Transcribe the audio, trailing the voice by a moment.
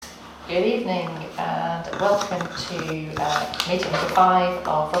Good evening and welcome to meeting number 5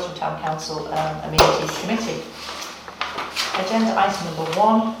 of Frodsham Town Council Amenities Committee. Agenda item number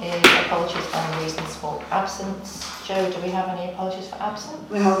 1 is apologies and reasons for absence. Joe, do we have any apologies for absence?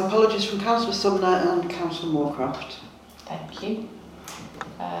 We have apologies from Councillor Sumner and Councillor Moorcroft. Thank you.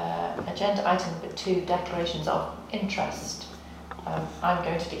 Agenda item number 2, declarations of interest. I'm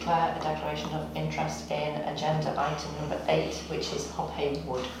going to declare a declaration of interest in agenda item number 8, which is Hobhay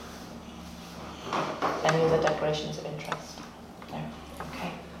Wood. Any other declarations of interest? No?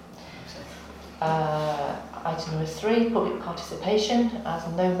 Okay. Item number 3, public participation. As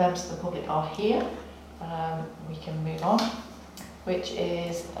no members of the public are here, we can move on, which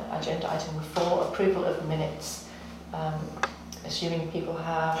is agenda item number 4, approval of minutes. Assuming people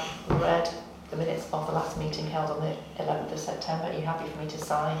have read the minutes of the last meeting held on the 11th of September, are you happy for me to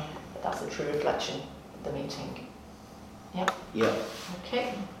sign that that's a true reflection of the meeting? Yep. Yeah.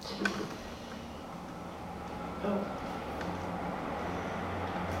 Okay. Oh.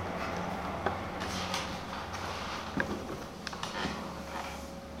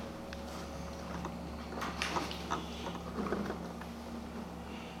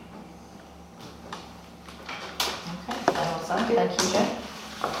 Thank you, Joe.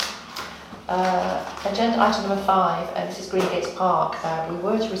 Agenda item number 5, this is Greengates Park. We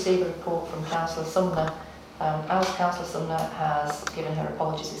were to receive a report from Councillor Sumner. As Councillor Sumner has given her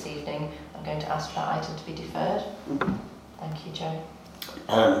apologies this evening, I'm going to ask for that item to be deferred. Thank you, Joe.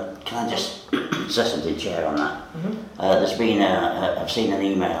 Can I just say something, Chair, on that? There's been I've seen an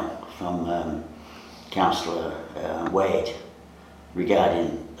email from Councillor Wade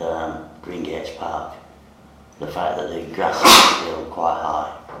regarding Greengates Park. The fact that the grass is still quite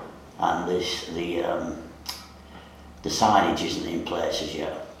high and the signage isn't in place as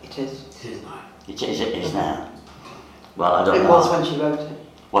yet. It is. It is now. It is now. Well, I don't know. It was when she wrote it.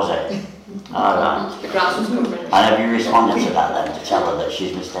 Was it? All right. The grass was covering. And have you responded to that then, to tell her that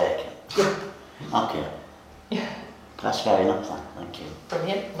she's mistaken? Yeah. Okay. Yeah. That's fair enough then. Thank you.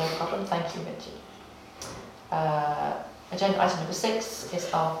 Brilliant. No problem. Thank you, Richard. Agenda item number 6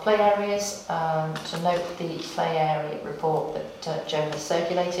 is our play areas. To note the play area report that Joe has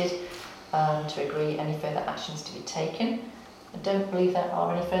circulated, to agree any further actions to be taken. I don't believe there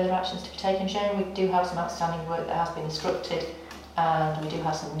are any further actions to be taken, Joe. We do have some outstanding work that has been instructed, and we do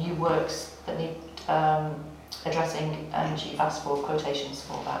have some new works that need addressing, and you've asked for quotations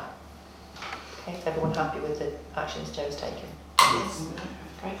for that. Okay, is everyone happy with the actions Joe's taken? Yes.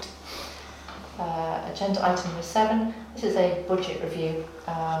 Great. Agenda item number 7, this is a budget review,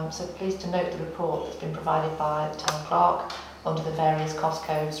 so pleased to note the report that's been provided by the Town Clerk under the various cost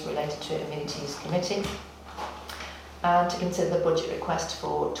codes related to Amenities Committee, and to consider the budget request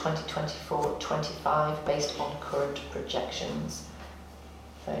for 2024-25 based on current projections.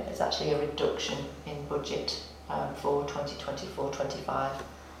 So it's actually a reduction in budget for 2024-25.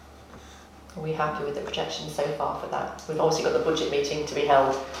 Are we happy with the projections so far for that? We've obviously got the budget meeting to be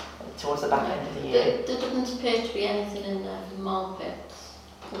held towards the back end of the year. There doesn't appear to be anything in there for mall pits.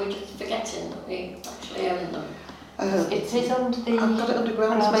 Are we just forgetting that we actually own them? It is under the... I've got it under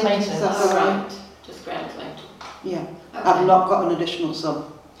grounds maintenance, that's all right. Just grounds maintenance? Yeah. Okay. I've not got an additional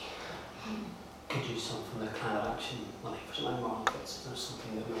sum. Could use some from the climate action money for some mall pits. Is there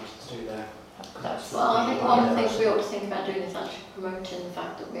something that we wanted to do there? Well, I think one of the things we ought to think about doing is actually promoting the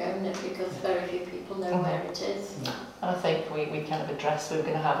fact that we own it, because very few people know where it is. And I think we kind of addressed, we were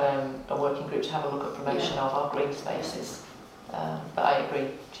going to have a working group to have a look at promotion of our green spaces. But I agree,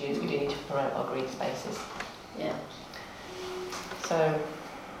 we do need to promote our green spaces. Yeah. So,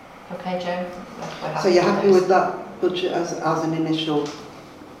 okay, Joe? So you're happy with that budget as an initial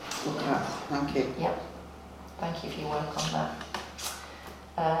look at? Thank you. Yep. Thank you for your work on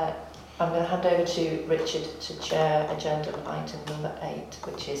that. I'm going to hand over to Richard to chair agenda item number 8,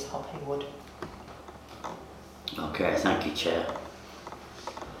 which is Hobhay Wood. Okay, thank you, Chair.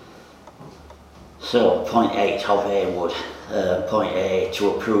 So, point 8, Hobhay Wood. Point A, to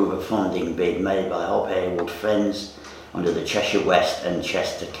approve a funding bid made by Hobhay Wood Friends under the Cheshire West and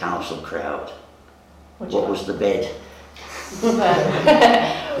Chester Council crowd. What was the bid?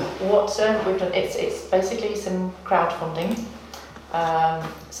 What we've done, it's basically some crowdfunding.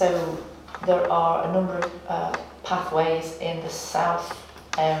 So there are a number of pathways in the south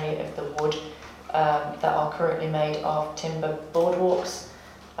area of the wood that are currently made of timber boardwalks,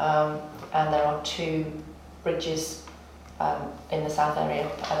 and there are 2 bridges in the south area,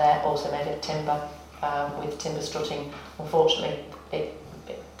 and they're also made of timber with timber strutting. Unfortunately,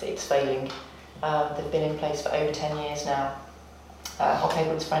 it's failing. They've been in place for over 10 years now. Hobhay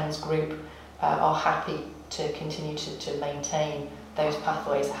Wood's Friends group are happy to continue to maintain those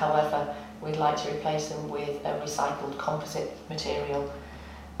pathways. However, we'd like to replace them with a recycled composite material.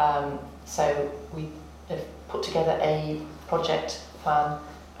 So we have put together a project plan,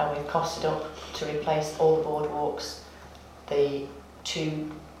 and we've costed up to replace all the boardwalks, the 3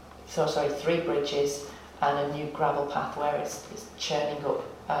 bridges, and a new gravel path where it's churning up.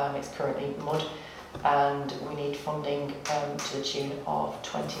 It's currently mud, and we need funding to the tune of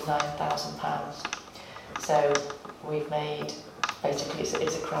 £29,000. So we've made, basically it's a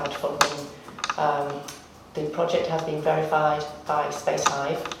crowdfunding. The project has been verified by Space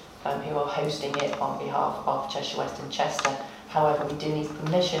Hive, who are hosting it on behalf of Cheshire West and Chester. However, we do need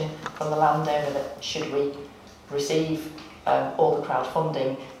permission from the landowner that should we receive all the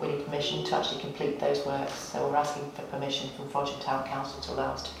crowdfunding, we need permission to actually complete those works. So we're asking for permission from Frodsham Town Council to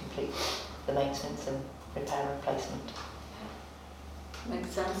allow us to complete the maintenance and repair and replacement.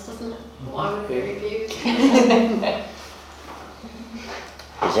 Makes sense, doesn't it? Why would we refuse?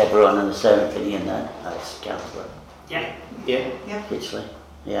 Is everyone in the same opinion then, as Councillor Yeah. Hitchley?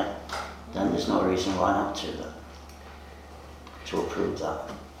 Yeah. Then there's no reason why not to approve that.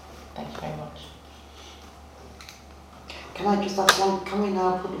 Thank you very much. Can I just ask one, can we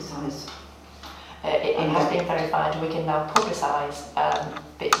now publicise? It has been verified. We can now publicise.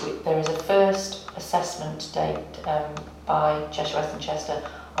 There is a first assessment date by Cheshire West and Chester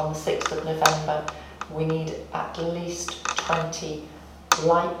on the 6th of November. We need at least 20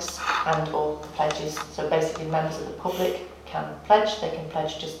 likes and all pledges. So basically members of the public can pledge. They can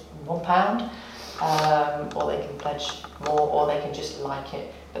pledge just £1, or they can pledge more, or they can just like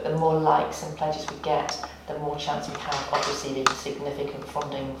it. But the more likes and pledges we get, the more chance we have of receiving significant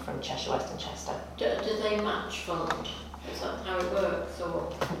funding from Cheshire West and Chester. Do they match fund? Is that how it works, or?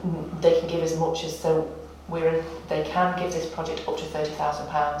 They can give as much as, they can give this project up to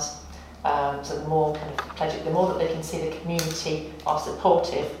 £30,000. So the more kind of pledge, the more that they can see the community are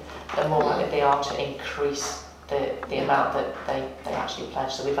supportive, the more likely they are to increase the amount that they actually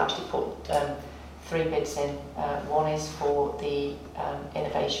pledge. So we've actually put 3 bids in. One is for the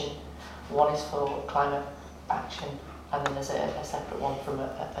innovation, one is for climate action, and then there's a separate one from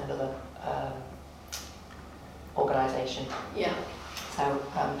another organisation. Yeah. So,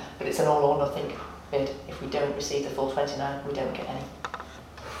 but it's an all or nothing bid. If we don't receive the full 29, we don't get any.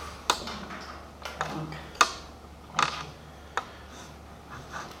 Thank you.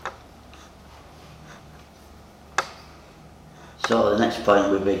 So the next point,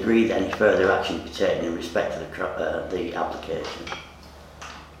 we've agreed any further action to be taken in respect to the application.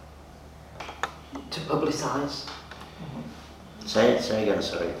 To publicise. Say again,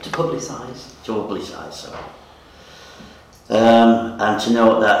 sorry. To publicise. To publicise, sorry. And to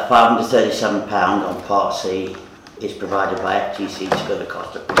note that £537 on Part C is provided by FTC to cover the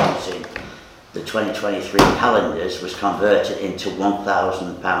cost of producing the 2023 calendars was converted into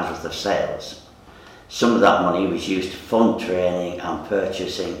 £1,000 worth of sales. Some of that money was used to fund training and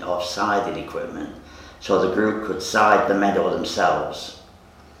purchasing of siding equipment so the group could side the meadow themselves.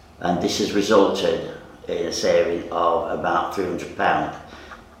 And this has resulted in a saving of about £300.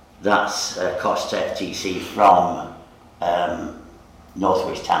 That's a cost to FTC from North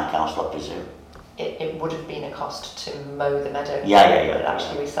West Town Council, I presume. It would have been a cost to mow the meadow. Yeah. But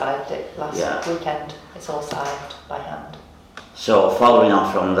actually we sided it last weekend. It's all sided by hand. So following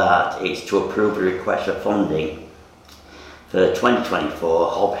on from that, it's to approve a request for funding for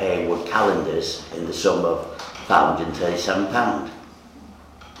 2024 Hob Haywood calendars in the sum of £537.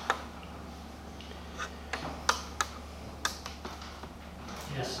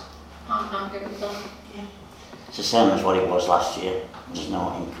 Yes. I'm happy with that. It's the same as what it was last year. There's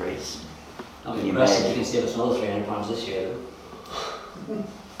no increase. I'll be impressed if you can save us another £300 this year, though.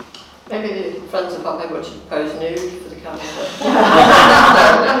 Maybe the Friends of Hob Haywood should propose nude for the calendar.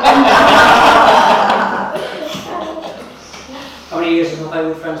 How many years has Hob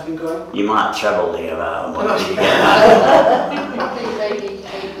Haywood Friends been going? You might treble the amount. Probably maybe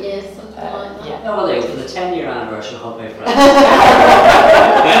 8 years, something like that. Yeah. No, well, they for the 10-year anniversary of Hob Haywood Friends.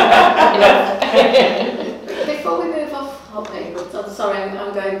 Before we move off Hob Haywood, I'm sorry,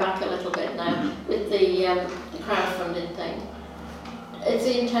 I'm going back a little bit now with the crowdfunding thing. It's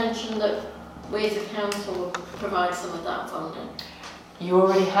the intention that we as a council will provide some of that funding. You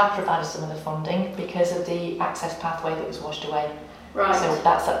already have provided some of the funding because of the access pathway that was washed away. Right. So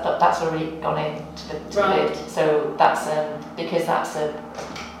that's already gone into the bid. So that's because that's a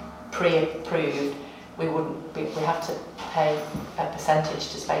pre-approved. We have to pay a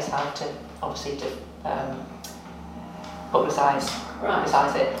percentage to Space Hive to obviously to publicise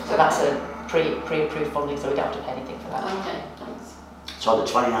it. So that's a pre-approved funding. So we don't have to pay anything for that. Okay, thanks. So the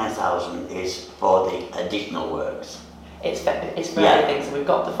 29,000 is for the additional works. it's for everything. So we've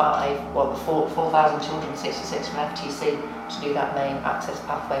got the 4,000 children, 66 from FTC to do that main access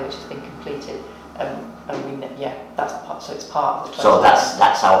pathway, which has been completed. That's part. So it's part of the. So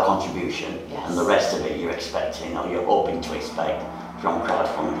that's our contribution, yes. And the rest of it you're expecting, or you're hoping to expect from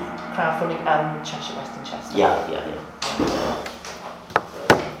crowdfunding. Crowdfunding and Cheshire West and Chester. Yeah.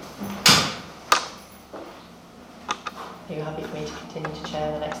 Are you happy for me to continue to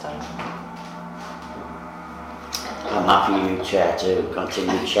chair the next item? I'm happy you, Chair, to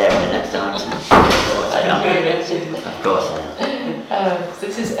continue chairing the next item. Of course I am. Of course I am. So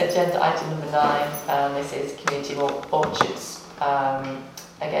this is agenda item number 9, and this is community orchards.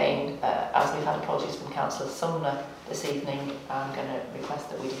 Again, as we've had apologies from Councillor Sumner this evening, I'm going to request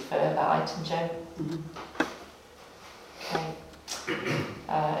that we defer that item, Joe. Okay.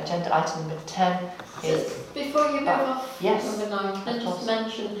 Agenda item number 10 is... Before you move off yes, number 9, can I just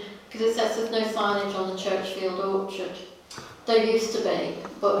mention, because it says there's no signage on the Churchfield orchard. There used to be,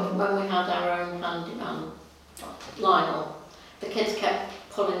 but when we had our own handyman, Lionel, the kids kept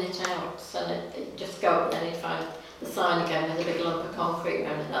pulling it out, and it just go up and then you'd find the sign again with a big lump of concrete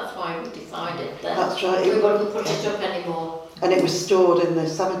around it. That's why we decided that That's right. we wouldn't put it up anymore. And it was stored in the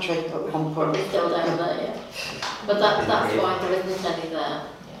cemetery at one point. Probably still down there, yeah. But that's why there isn't any there.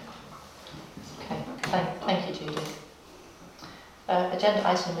 Okay, thank you, Judith. Agenda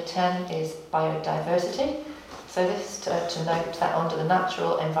item number 10 is biodiversity. So this is to note that under the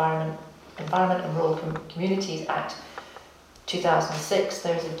Natural Environment and Rural Communities Act 2006,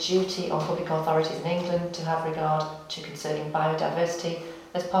 there is a duty on public authorities in England to have regard to conserving biodiversity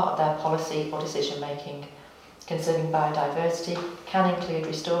as part of their policy or decision making. Conserving biodiversity can include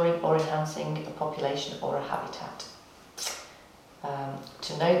restoring or enhancing a population or a habitat.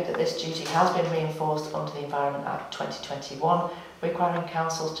 To note that this duty has been reinforced under the Environment Act 2021, requiring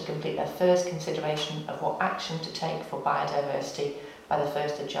councils to complete their first consideration of what action to take for biodiversity by the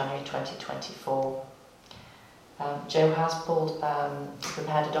 1st of January 2024. Joe has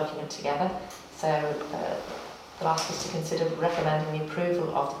prepared a document together, so they'll ask us to consider recommending the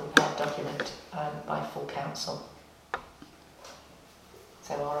approval of the prepared document by full council.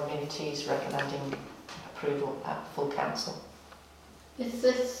 So our amenities recommending approval at full council. Is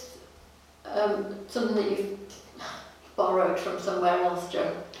this something that you've borrowed from somewhere else,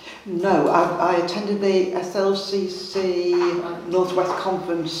 Joe? No, I attended the SLCC Northwest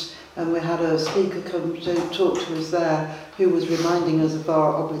Conference, and we had a speaker come to talk to us there who was reminding us of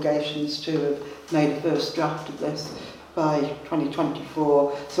our obligations to have made a first draft of this by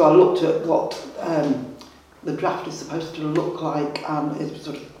 2024. So I looked at what the draft is supposed to look like, and it's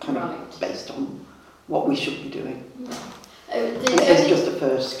sort of kind of based on what we should be doing. It's just a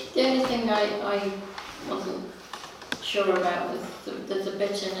first. The only thing I wasn't sure about was there's a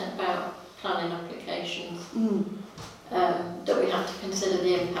bit in it about planning applications. That we have to consider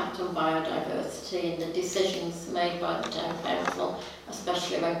the impact on biodiversity and the decisions made by the Town Council,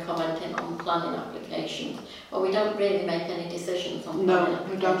 especially when commenting on planning applications. Well, we don't really make any decisions on planning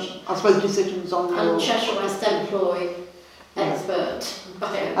applications. No, we don't. I suppose decisions on... And Cheshire West employ expert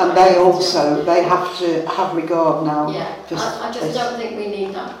and they have to have regard now. Yeah, I just don't think we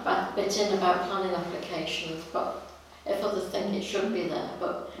need that bit in about planning applications, but if others think it should be there,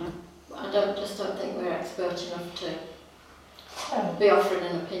 but I just don't think we're expert enough to be offering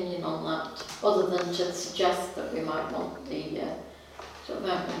an opinion on that, other than to suggest that we might want the sort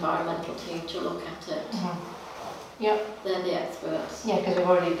of environmental team to look at it. Yep. They're the experts. Yeah, because we've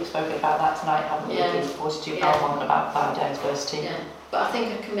already spoken about that tonight, haven't we? Yeah. 42 on about biodiversity. Yeah, but I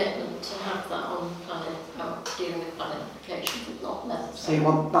think a commitment to have that on planning, dealing with planning applications is not necessary. So you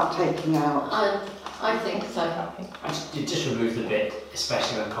want that taken out? I think so. You just remove the bit,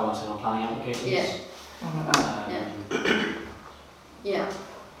 especially when commenting on planning applications. Yeah. Yeah.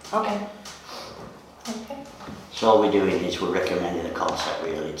 Okay. So all we're doing is we're recommending the concept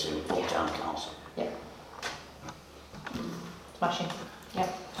really to full town council. Yeah. Smashing. Yeah.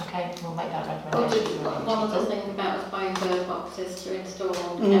 Okay, we'll make that Oh, recommendation. one other thing about us buying bird boxes to install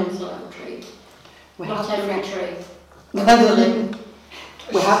on the council own trees. Not every tree.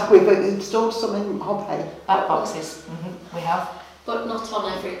 We've installed some in Hobhay. Bat boxes, we have. But not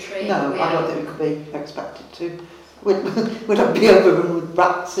on every tree. No, I don't think we could be expected to. We'd have to be overrun with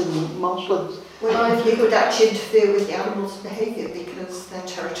rats and marshlands. Well, you could actually interfere with the animals' behaviour because they're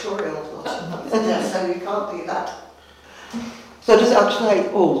territorial, so you can't do that. So does it actually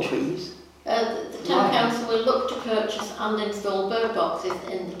all trees? The Town Council will look to purchase and install bird boxes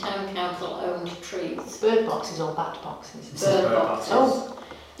in the Town Council owned trees. Bird boxes or bat boxes? Bird boxes. Oh,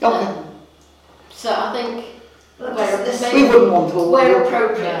 okay. So I think we wouldn't want all. where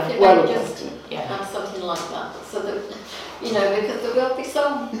appropriate, if Yeah. they just Yeah. have something like that, so that You know, because there will be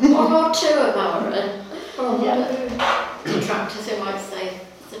some, one or two of our detractors who might say,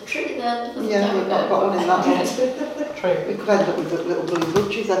 there's a tree there that doesn't Yeah, have we've a not got one in that one. True. We could end up with little blue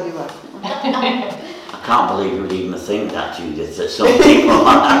budgies everywhere. I can't believe you would even think that, Judith, that some people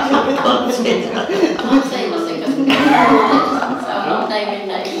might actually consider. I'm saying nothing because I'm not naming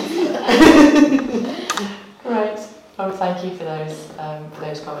names. Great. Oh, thank you for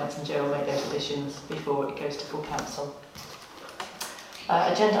those comments, and Jo will make those additions before it goes to full council.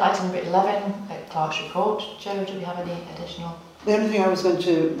 Agenda item number 11, Clerk's report. Jo, do we have any additional? The only thing I was going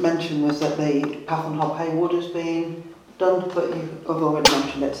to mention was that the path and hop Haywood has been done, but you've already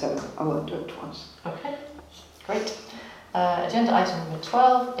mentioned it, so I won't do it twice. Okay, great. Agenda item number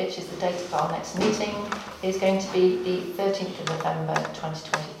 12, which is the date of our next meeting, is going to be the 13th of November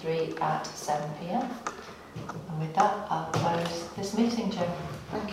 2023 at 7 p.m. And with that, I'll close this meeting, Jo.